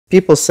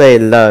People say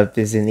love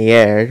is in the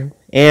air,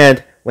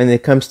 and when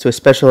it comes to a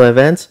special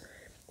event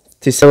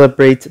to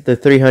celebrate the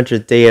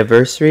 300th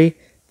anniversary,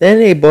 then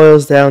it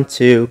boils down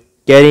to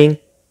getting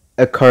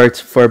a cart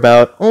for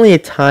about only a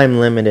time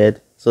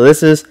limited. So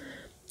this is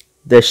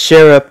the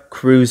Cherub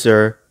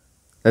Cruiser.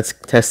 Let's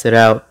test it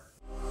out.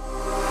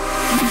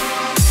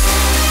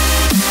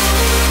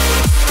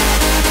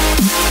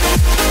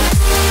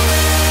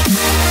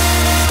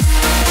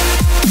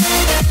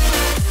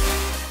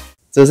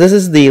 So this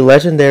is the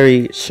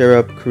legendary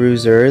Cherub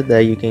Cruiser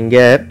that you can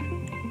get.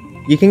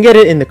 You can get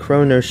it in the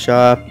Chrono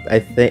Shop. I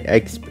think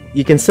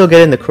you can still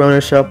get it in the Chrono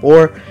Shop,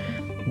 or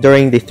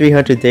during the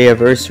 300th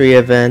anniversary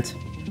event.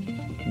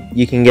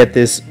 You can get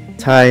this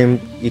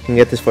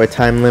for a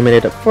time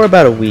limited for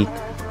about a week.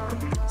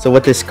 So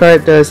what this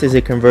cart does is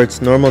it converts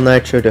normal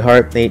nitro to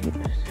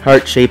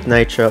heart-shaped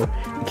nitro.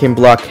 It can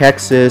block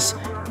hexes,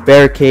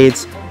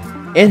 barricades,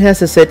 and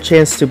has a set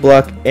chance to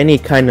block any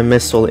kind of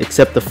missile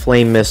except the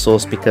flame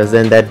missiles, because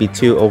then that'd be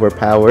too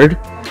overpowered.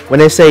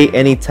 When I say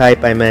any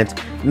type, I meant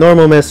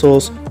normal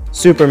missiles,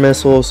 super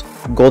missiles,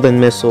 golden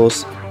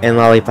missiles, and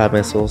lollipop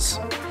missiles.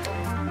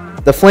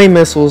 The flame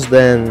missiles,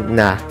 then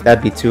nah,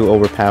 that'd be too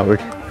overpowered.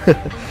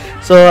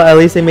 So at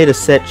least they made a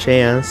set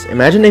chance.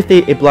 Imagine if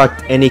it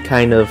blocked any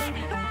kind of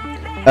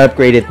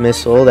upgraded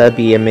missile. That'd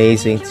be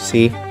amazing to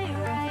see.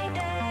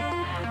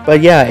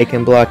 But yeah, it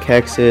can block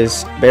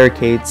hexes,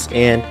 barricades,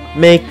 and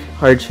make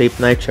heart-shaped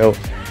nitro.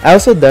 I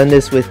also done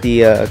this with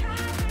the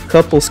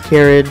couples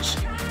carriage,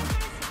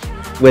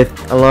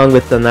 along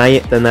with the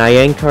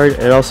Nyang card.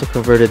 It also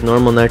converted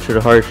normal nitro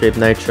to heart-shaped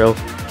nitro.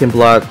 Can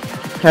block,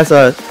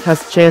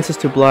 has chances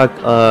to block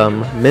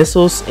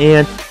missiles,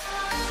 and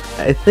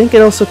I think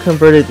it also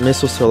converted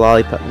missiles to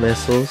lollipop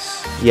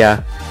missiles.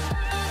 Yeah,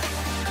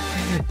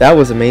 that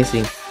was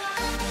amazing.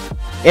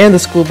 And the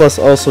school bus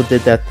also did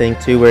that thing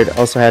too, where it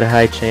also had a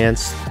high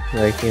chance,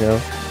 like, you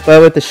know.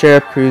 But with the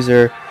Cherub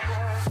Cruiser,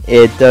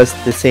 it does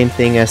the same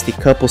thing as the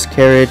couples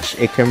carriage.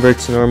 It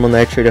converts normal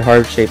nitro to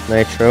heart-shaped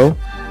nitro.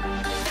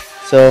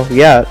 So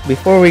yeah,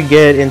 before we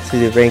get into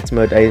the ranked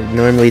mode, I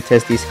normally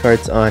test these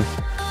cards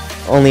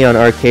only on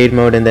arcade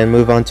mode and then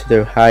move on to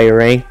the higher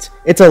ranked.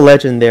 It's a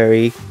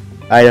legendary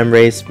item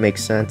race,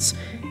 makes sense.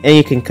 And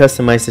you can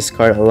customize this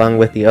card along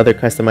with the other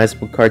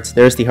customizable cards.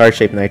 There's the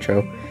heart-shaped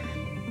nitro.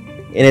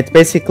 And it's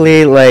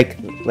basically like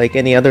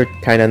any other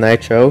kind of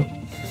nitro.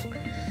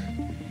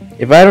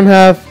 If I don't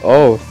have,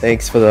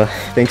 thanks for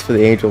the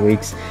angel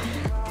weeks.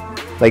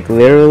 Like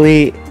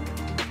literally,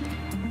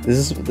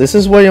 this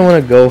is what you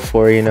want to go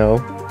for, you know.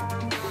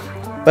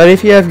 But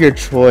if you have your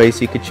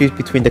choice, you could choose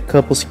between the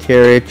couples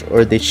carriage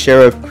or the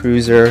Cherub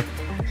Cruiser.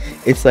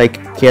 It's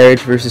like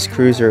carriage versus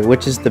cruiser.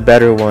 Which is the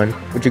better one?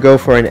 Would you go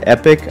for an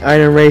epic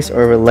item race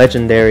or a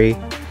legendary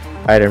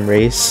item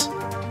race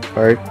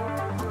card?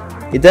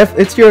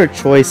 It's your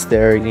choice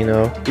there, you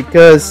know,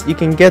 because you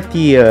can get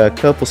the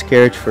couples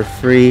carriage for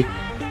free.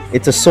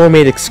 It's a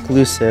soulmate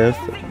exclusive.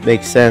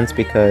 Makes sense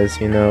because,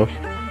 you know,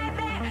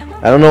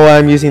 I don't know why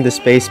I'm using the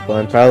space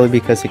button. Probably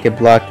because it can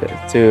block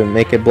to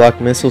make it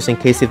block missiles in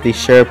case if the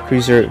Cherub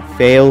Cruiser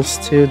fails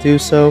to do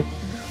so.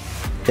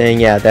 Then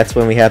yeah, that's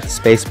when we have the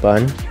space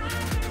button.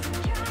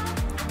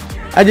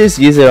 I just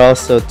use it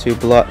also to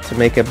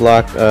make it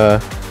block the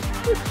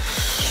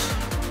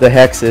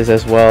hexes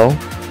as well.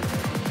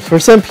 For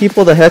some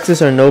people, the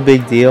hexes are no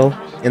big deal,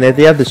 and if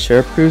they have the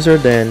Cherub Cruiser,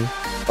 then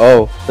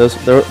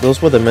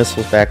those were the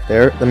missiles back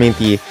there. I mean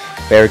the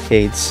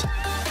barricades.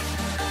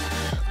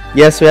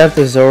 Yes, we have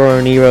the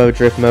Zoro Nero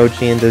Drift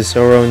Moji and the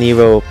Zoro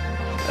Nero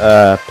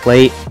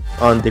plate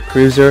on the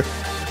cruiser.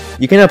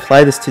 You can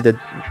apply this to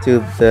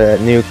the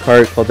new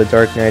card called the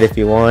Dark Knight if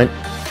you want,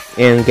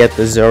 and get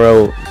the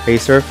Zoro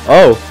Racer.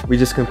 Oh, we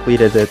just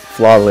completed it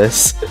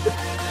flawless.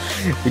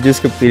 We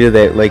just completed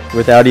it like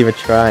without even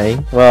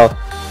trying. Well,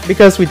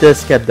 because we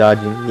just kept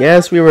dodging.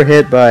 Yes, we were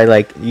hit by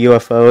like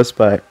UFOs,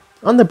 but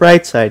on the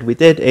bright side, we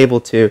did able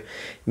to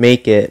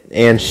make it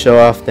and show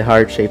off the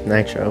heart-shaped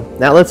nitro.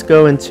 Now let's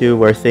go into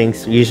where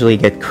things usually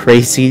get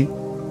crazy,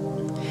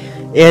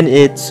 and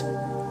it's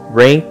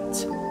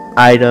ranked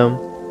item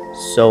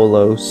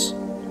solos.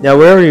 Now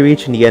we're already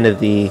reaching the end of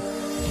the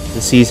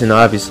season.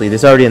 Obviously,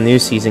 there's already a new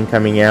season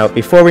coming out.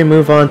 Before we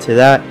move on to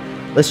that,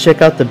 let's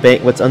check out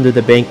what's under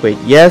the banquet.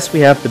 Yes,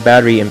 we have the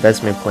battery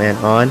investment plan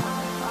on.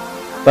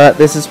 But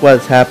this is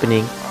what's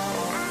happening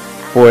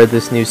for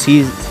this new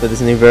season, for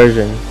this new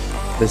version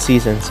of the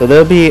season. So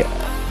there'll be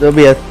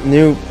a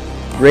new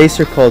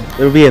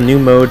new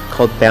mode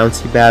called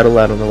Bouncy Battle.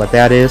 I don't know what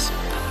that is.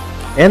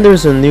 And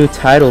there's a new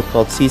title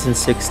called Season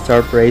 6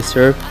 Tarp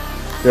Racer.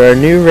 There are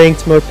new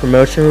ranked mode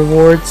promotion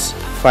rewards,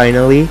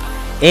 finally,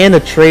 and a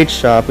trade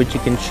shop which you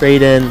can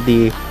trade in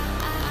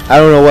I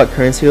don't know what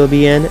currency it'll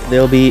be in.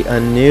 There'll be a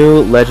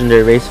new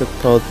legendary racer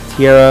called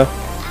Tierra.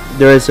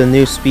 There is a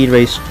new speed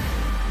race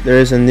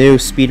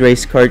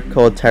card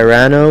called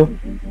Tyranno.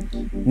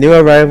 New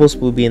arrivals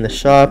will be in the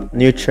shop,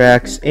 new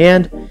tracks,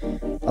 and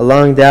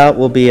along that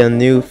will be a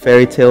new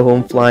Fairy Tale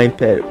Home Flying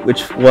Pit,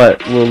 which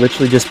will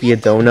literally just be a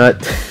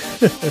donut.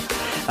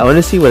 I want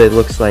to see what it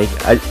looks like.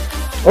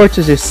 or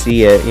to just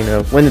see it, you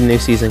know, when the new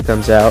season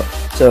comes out.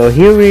 So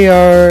here we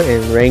are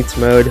in ranked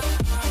mode,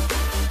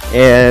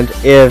 and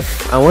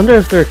I wonder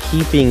if they're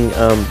keeping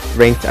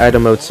ranked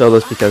item mode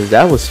solos, because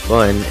that was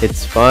fun.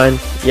 It's fun.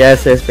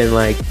 Yes, there's been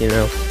like, you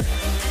know,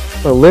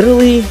 but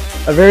literally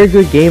a very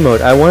good game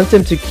mode. I want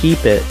them to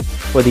keep it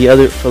for the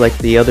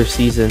other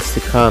seasons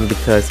to come,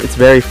 because it's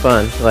very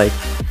fun. Like,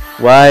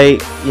 why,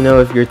 you know,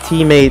 if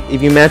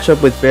you match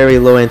up with very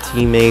low end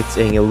teammates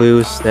and you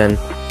lose, then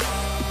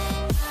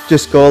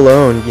just go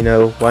alone, you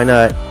know, why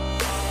not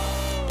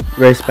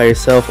race by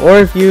yourself? Or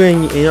if you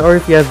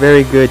have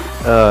very good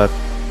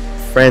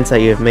friends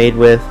that you have made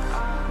with,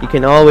 you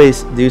can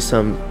always do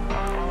some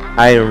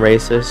item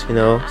races, you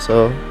know.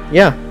 So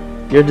yeah,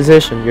 your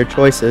decision, your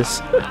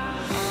choices.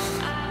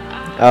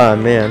 Ah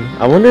man,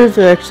 I wonder if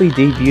they're actually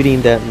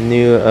debuting that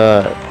new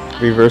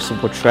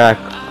reversible track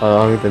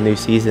along the new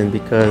season,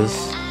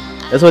 because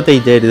that's what they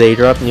did. They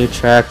dropped new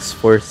tracks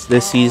for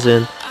this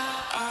season.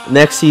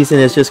 Next season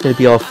is just gonna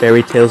be all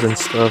fairy tales and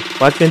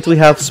stuff. Why can't we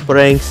have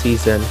spring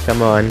season?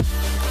 Come on.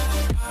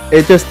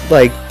 It just,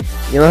 like,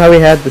 you know how we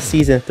had the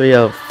season 3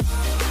 of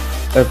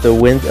the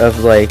wind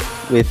of, like,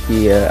 with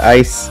the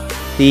ice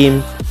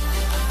theme?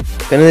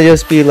 Couldn't it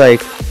just be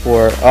like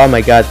for, oh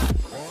my god,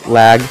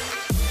 lag?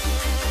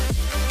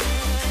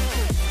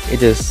 It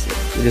just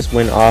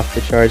went off the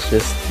charts,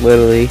 just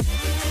literally.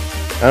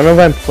 I don't know if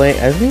I'm playing.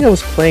 I think I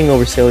was playing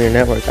over cellular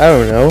network. I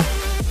don't know,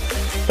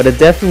 but it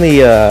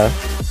definitely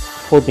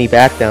pulled me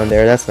back down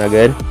there. That's not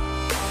good.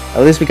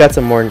 At least we got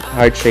some more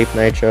heart-shaped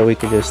nitro. We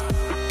could just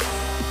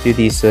do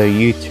these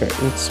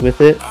U-turns with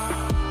it.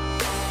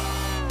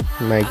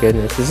 My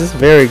goodness, this is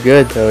very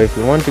good though. If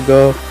you want to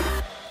go,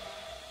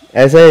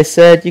 as I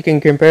said, you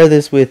can compare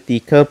this with the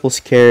couples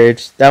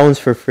carriage. That one's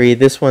for free.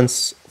 This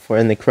one's for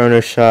in the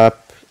Chrono Shop.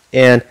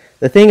 And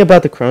the thing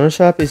about the Chrono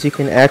Shop is you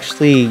can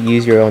actually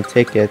use your own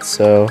tickets.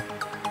 So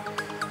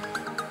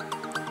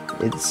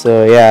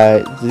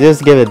yeah,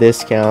 just give a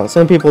discount.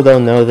 Some people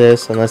don't know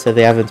this unless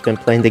they haven't been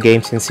playing the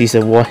game since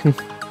season 1.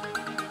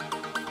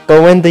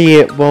 But when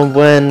they're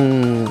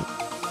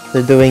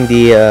doing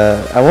the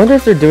I wonder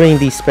if they're doing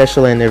the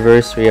special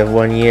anniversary of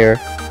 1 year.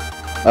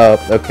 Oh,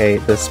 okay,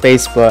 the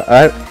space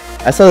button.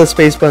 I saw the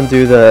space button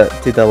do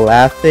the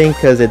laugh thing,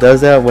 because it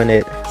does that when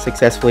it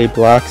successfully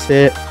blocks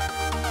it.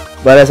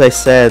 But as I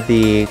said,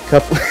 the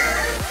couple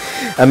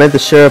I meant the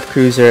Cherub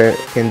cruiser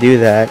can do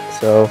that,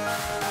 so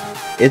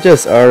it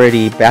just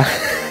already back.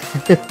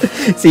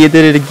 See, you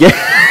did it again.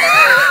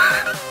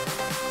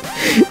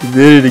 You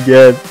did it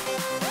again.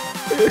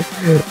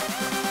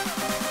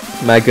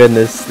 My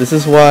goodness, this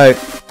is why.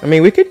 I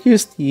mean, we could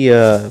use the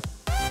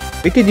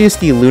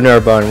lunar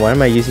bun. Why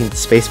am I using the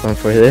space bun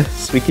for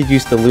this? We could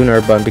use the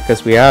lunar bun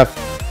because we have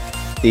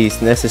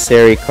these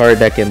necessary card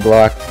that can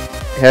block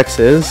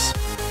hexes.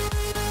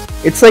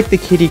 It's like the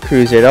Kitty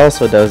Cruiser, it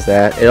also does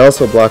that. It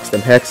also blocks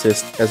them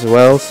hexes as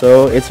well,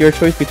 so it's your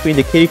choice between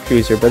the Kitty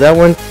Cruiser. But that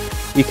one,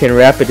 you can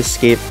rapid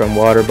escape from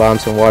water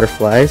bombs and water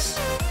flies.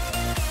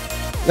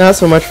 Not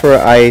so much for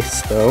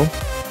ice though.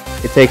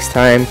 It takes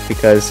time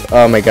because,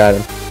 oh my god,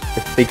 I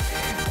think,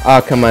 oh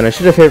come on, I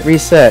should have hit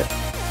reset.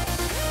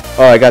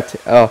 Oh, I got to,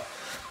 oh.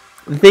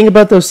 The thing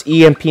about those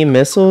EMP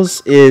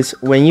missiles is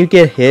when you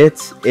get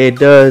hit, it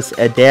does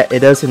an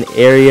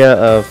area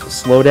of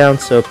slowdown,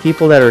 so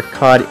people that are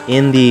caught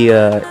in the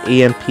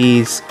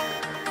EMP's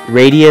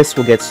radius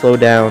will get slowed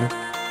down.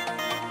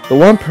 The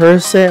one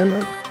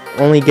person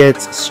only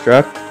gets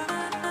struck.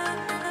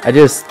 I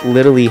just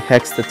literally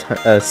hexed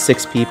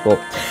 6 people.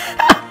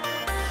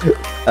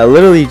 I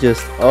literally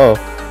just, oh,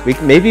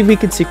 maybe we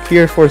could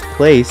secure 4th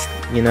place,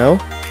 you know?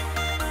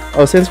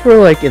 Oh, since we're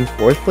like in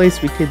 4th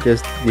place, we could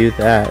just do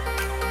that.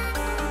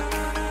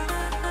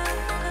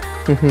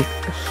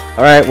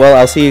 Alright, well,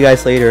 I'll see you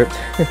guys later.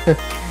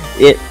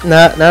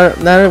 Not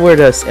that we're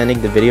just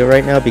ending the video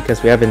right now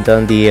because we haven't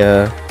done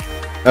the,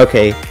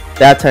 okay,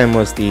 that time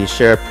was the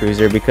Cherub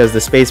cruiser because the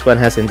space one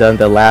hasn't done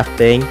the laugh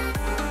thing.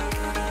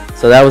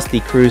 So that was the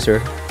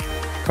cruiser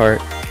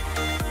cart.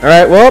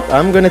 Alright, well,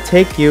 I'm gonna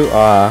take you,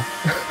 oh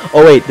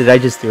wait, did I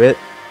just do it?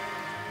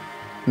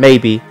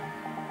 Maybe.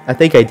 I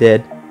think I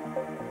did.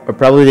 Or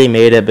probably they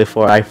made it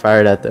before I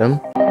fired at them.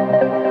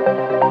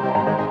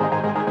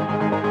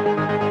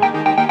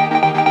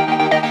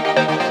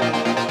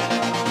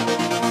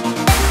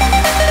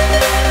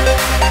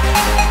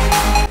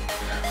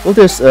 We'll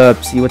just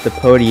see what the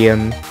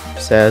podium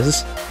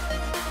says.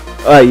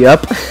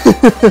 Yup.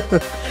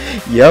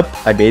 Yup,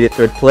 I made it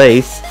 3rd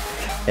place.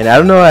 And I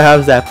don't know how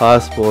is that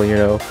possible, you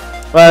know.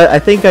 Well, I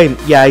think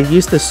I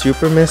used the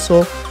super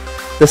missile.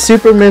 The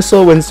super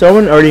missile, when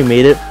someone already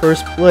made it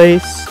 1st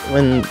place,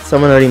 when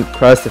someone already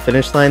crossed the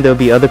finish line, there'll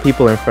be other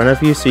people in front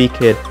of you, so you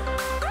could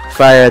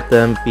fire at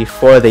them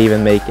before they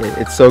even make it.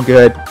 It's so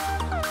good.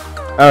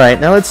 Alright,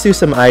 now let's do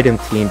some item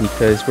team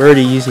because we're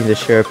already using the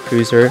Cherub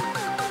cruiser.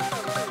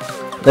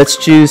 Let's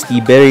choose the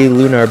Berry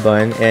Lunar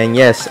Bun, and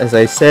yes, as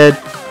I said,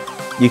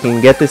 you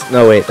can get this.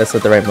 No, wait, that's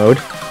not the right mode.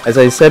 As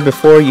I said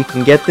before, you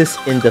can get this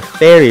in the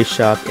Fairy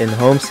Shop in the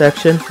home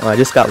section. Oh, I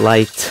just got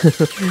liked.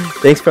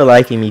 Thanks for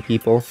liking me,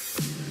 people.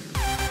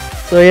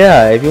 So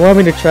yeah, if you want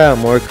me to try out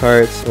more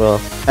carts,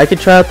 well, I could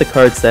try out the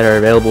carts that are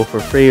available for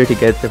free or to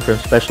get them from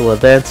special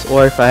events,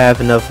 or if I have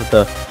enough of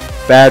the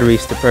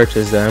batteries to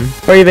purchase them,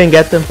 or even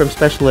get them from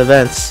special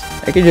events.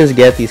 I could just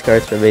get these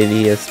carts from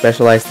maybe a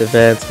specialized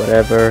events,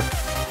 whatever.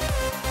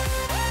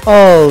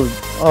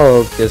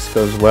 All just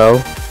goes well.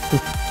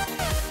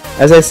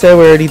 As I said,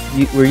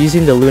 we're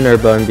using the lunar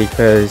bun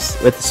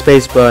because with the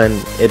space bun,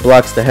 it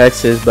blocks the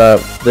hexes, but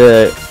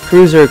the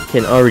cruiser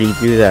can already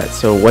do that,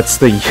 so what's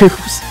the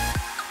use?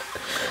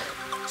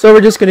 So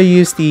we're just gonna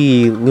use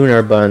the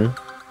lunar bun.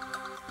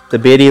 The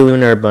bitty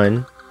lunar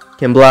bun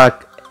can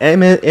block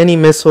any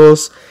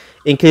missiles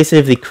in case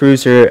if the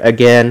cruiser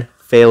again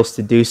fails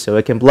to do so.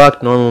 It can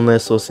block normal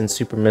missiles and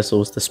super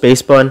missiles. The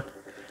space bun.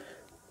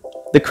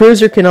 The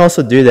cruiser can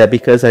also do that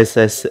because as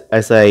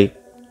I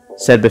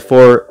said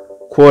before,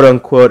 quote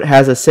unquote,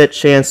 has a set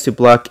chance to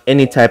block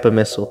any type of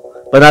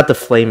missile, but not the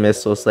flame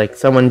missiles. Like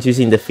someone's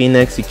using the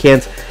Phoenix, you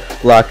can't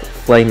block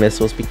flame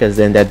missiles because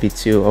then that'd be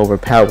too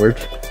overpowered.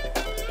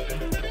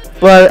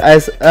 But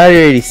as I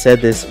already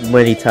said this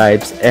many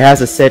times, it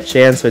has a set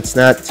chance, so it's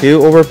not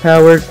too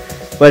overpowered,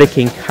 but it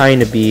can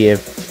kind of be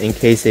in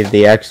case if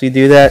they actually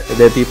do that, and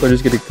then people are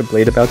just gonna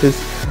complain about this.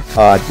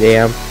 Aw,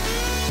 damn.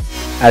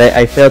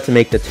 I failed to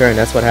make the turn.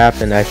 That's what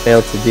happened. I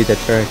failed to do the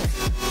turn.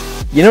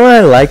 You know what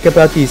I like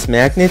about these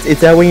magnets? It's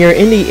that when you're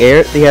in the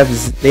air, they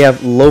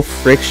have low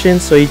friction,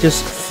 so you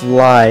just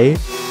fly.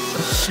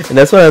 And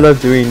that's what I love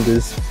doing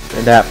this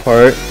and that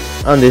part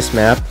on this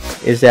map,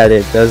 is that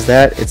it does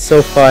that. It's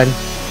so fun.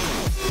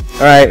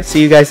 Alright,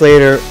 see you guys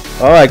later.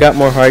 Oh, I got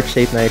more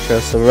heart-shaped nitro,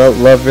 so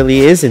love really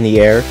is in the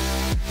air.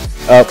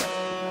 Oh,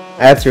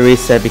 I have to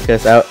reset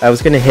because I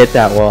was gonna hit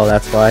that wall,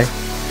 that's why.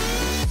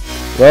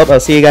 Well, I'll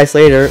see you guys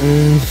later.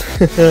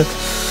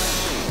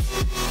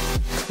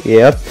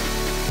 Yep.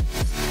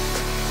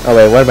 Oh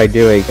wait, what am I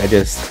doing?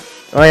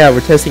 Oh yeah,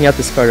 we're testing out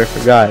this card, I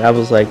forgot. I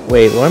was like,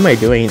 wait, why am I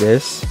doing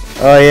this?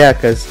 Oh yeah,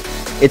 because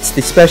it's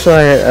the special,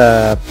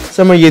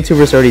 some more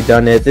YouTubers already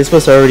done it. This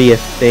was already a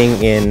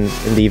thing in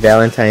the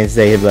Valentine's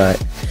Day,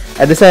 but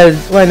I decided,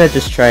 why not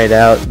just try it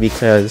out,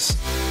 because,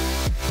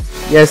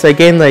 yes, I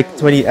gained like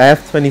 20, I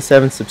have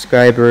 27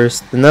 subscribers.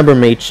 The number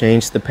may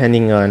change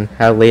depending on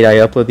how late I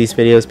upload these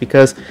videos,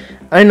 because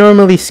I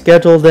normally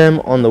schedule them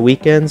on the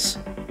weekends,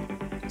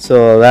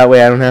 so that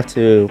way I don't have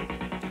to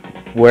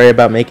worry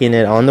about making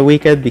it on the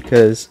weekend,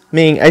 because I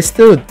mean I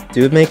still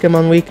do make them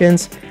on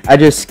weekends, I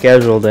just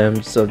schedule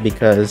them so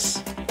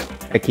because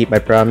I keep my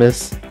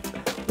promise.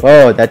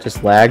 Oh, that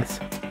just lagged.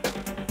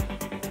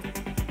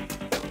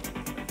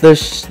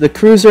 The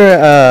cruiser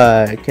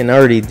can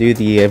already do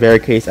the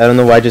barricades. I don't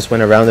know why I just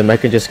went around them. I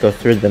can just go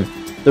through them.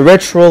 The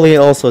red trolley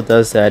also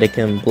does that. It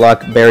can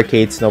block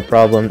barricades no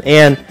problem,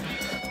 and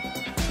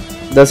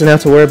doesn't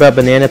have to worry about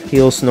banana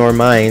peels nor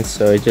mines,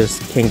 so it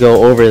just can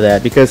go over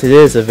that because it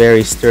is a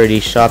very sturdy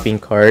shopping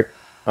cart.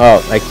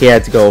 Oh, I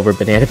can't go over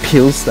banana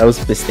peels. That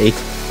was a mistake.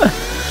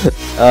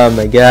 Oh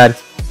my god.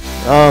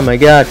 Oh my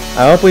god.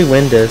 I hope we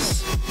win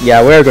this.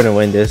 Yeah, we're gonna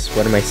win this.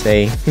 What am I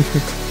saying?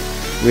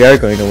 We are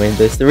going to win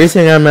this. The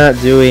reason I'm not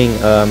doing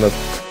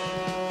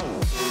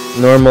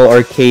normal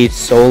arcade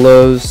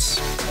solos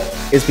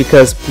is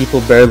because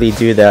people barely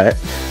do that.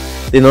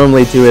 They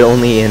normally do it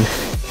only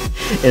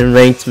in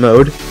ranked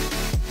mode.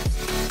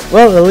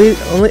 Well,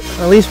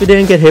 at least we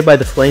didn't get hit by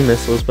the flame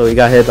missiles, but we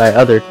got hit by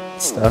other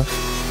stuff.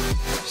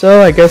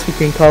 So I guess we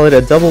can call it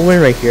a double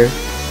win right here,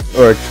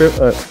 or a trip.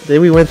 Did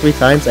we win 3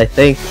 times? I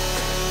think.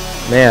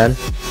 Man.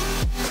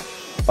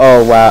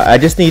 Oh wow! I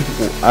just need.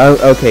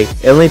 Okay,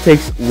 it only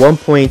takes 1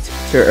 point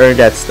to earn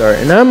that star,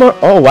 and I'm.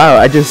 Oh wow!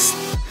 I just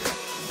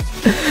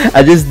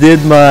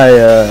did my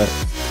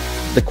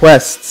the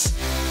quests.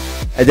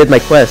 I did my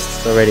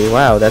quests already.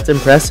 Wow, that's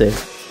impressive.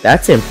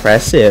 That's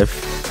impressive.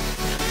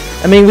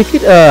 I mean, we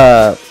could,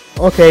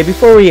 okay,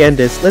 before we end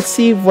this, let's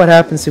see what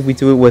happens if we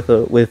do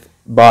it with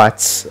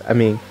bots. I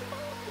mean,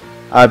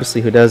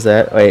 obviously, who does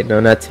that? Wait, no,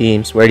 not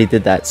teams. We already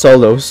did that.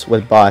 Solos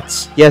with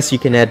bots. Yes, you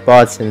can add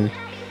bots in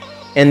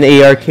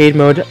the arcade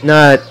mode.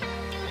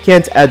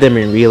 Can't add them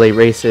in relay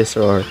races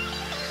or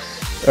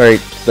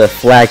the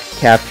flag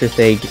capture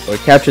thing, or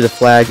capture the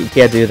flag. You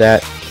can't do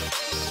that.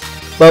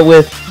 But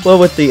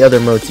with the other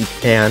modes, you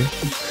can.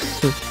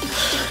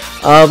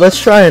 Let's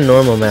try a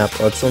normal map.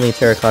 Oh, it's only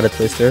Terracotta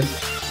Twister.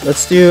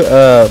 Let's do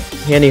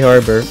Handy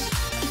Harbor.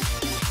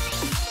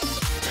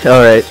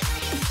 Alright,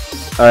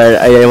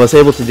 I was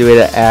able to do it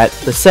at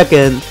the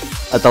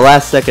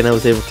last second I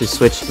was able to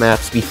switch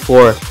maps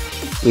before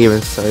we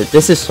even started.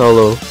 This is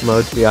solo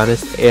mode, to be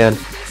honest, and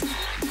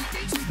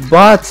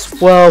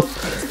bots, well,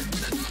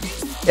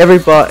 every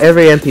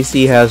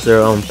NPC has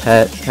their own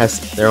pet,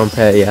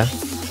 yeah.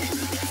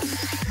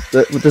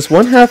 Does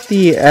one have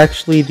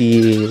actually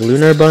the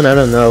lunar bun? I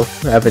don't know.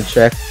 I haven't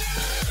checked.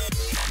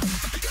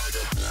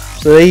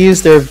 So they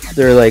use their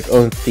like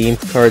own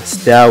themed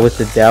carts. Dow with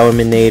the Dow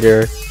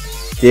Eminator,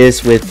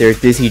 Diz with their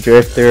Dizzy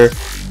Drifter,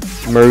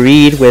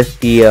 Mareed with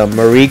the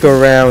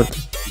Merry-Go-Round,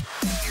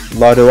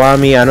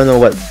 Lodoami, I don't know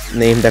what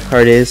name that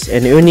card is,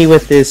 and Uni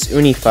with this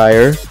Uni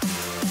Fire.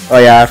 Oh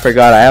yeah, I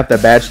forgot. I have the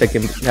badge that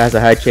has a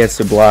high chance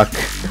to block.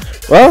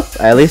 Well,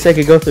 at least I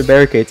could go through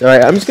barricades.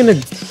 Alright, I'm just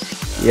gonna...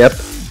 Yep.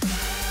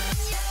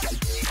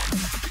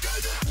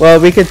 Well,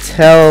 we could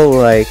tell,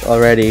 like,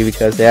 already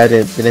because they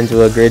didn't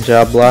do a great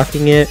job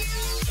blocking it.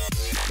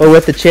 But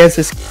with the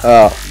chances...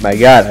 Oh my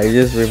god, I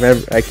just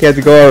remember... I can't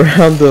go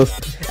around those...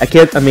 I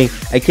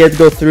can't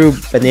go through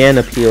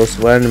banana peels.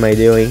 What am I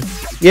doing?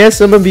 Yeah,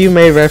 some of you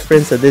may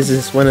reference that this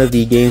is one of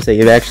the games that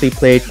you've actually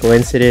played.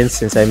 Coincidence,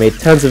 since I made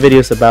tons of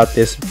videos about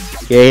this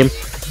game.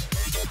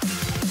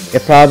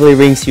 It probably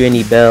rings you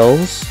any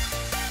bells.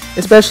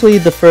 Especially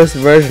the first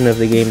version of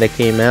the game that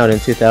came out in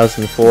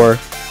 2004.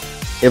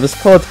 It was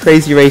called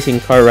Crazy Racing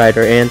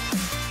KartRider, and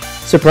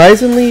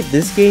surprisingly,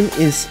 this game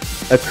is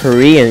a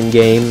Korean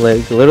game.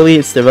 Like, literally,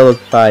 it's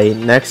developed by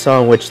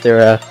Nexon, which they're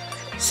a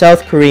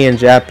South Korean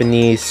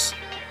Japanese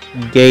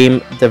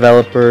game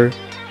developer,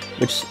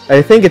 which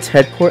I think it's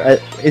headquartered.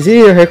 Is it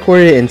either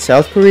headquartered in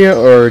South Korea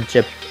or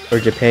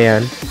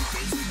Japan?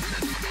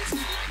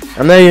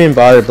 I'm not even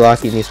bothered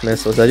blocking these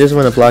missiles. I just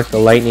want to block the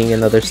lightning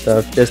and other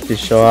stuff just to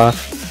show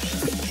off.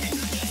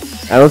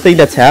 I don't think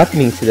that's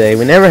happening today.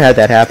 We never had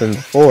that happen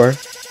before.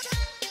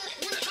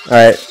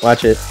 Alright,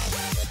 watch it.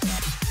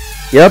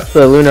 Yep,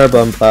 the lunar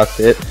bun blocked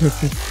it.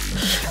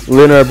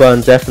 Lunar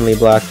bun definitely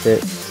blocked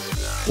it.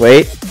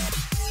 Wait.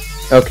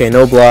 Okay,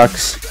 no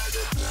blocks.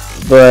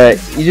 But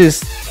you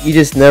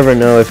just never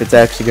know if it's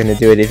actually going to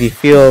do it. If you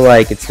feel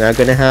like it's not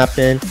going to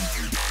happen,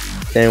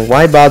 then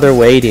why bother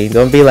waiting?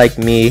 Don't be like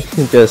me,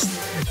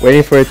 just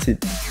waiting for it to...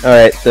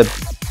 Alright,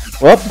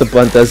 the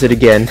bun does it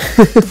again.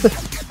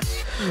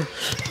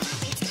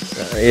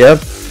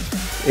 Yep.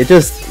 It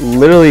just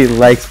literally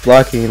likes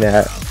blocking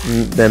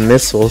the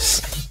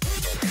missiles.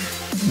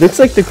 Looks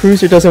like the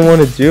cruiser doesn't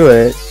want to do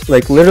it.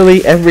 Like,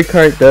 literally every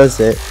cart does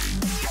it.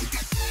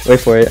 Wait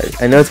for it.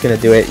 I know it's gonna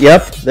do it.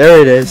 Yep, there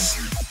it is.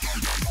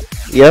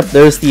 Yep,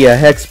 there's the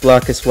hex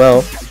block as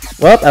well.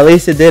 Well, at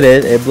least it did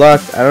it. It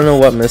blocked... I don't know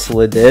what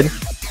missile it did.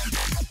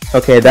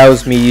 Okay, that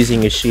was me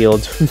using a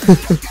shield.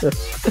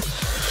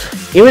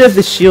 Even if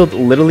the shield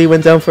literally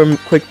went down for a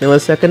quick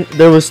millisecond,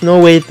 there was no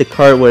way the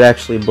cart would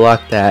actually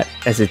block that,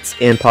 as it's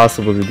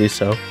impossible to do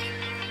so.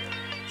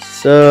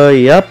 So,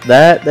 yep,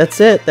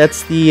 that's it.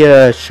 That's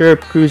the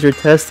Cherub cruiser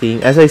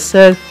testing. As I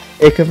said,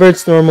 it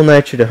converts normal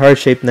nitro to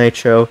heart-shaped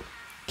nitro,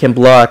 can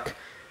block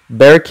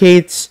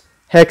barricades,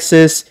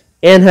 hexes,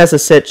 and has a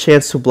set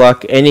chance to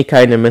block any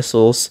kind of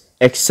missiles,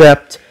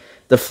 except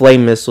the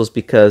flame missiles,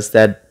 because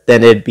then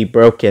it'd be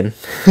broken.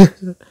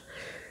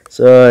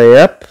 So,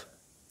 yep.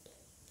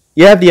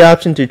 You have the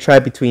option to try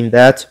between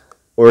that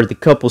or the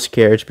couples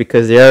carriage,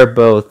 because they are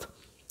both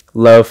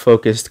low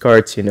focused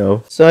cards, you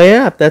know. So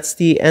yeah, that's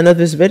the end of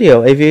this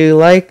video. If you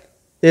like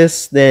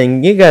this,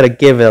 then you gotta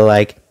give it a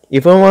like.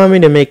 If you want me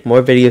to make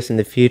more videos in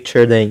the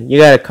future, then you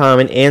gotta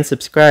comment and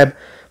subscribe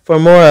for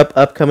more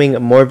upcoming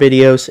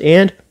videos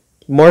and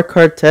more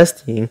card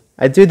testing.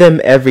 I do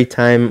them every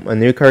time a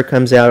new card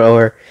comes out,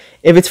 or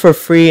if it's for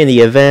free in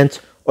the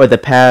event or the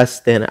pass,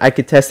 then I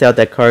could test out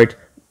that card.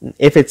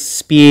 If it's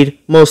speed,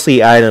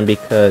 mostly item,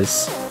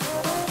 because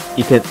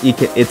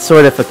it's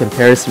sort of a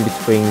comparison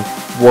between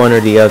one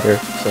or the other.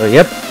 So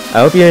yep,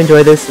 I hope you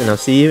enjoy this, and I'll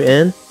see you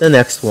in the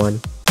next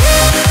one.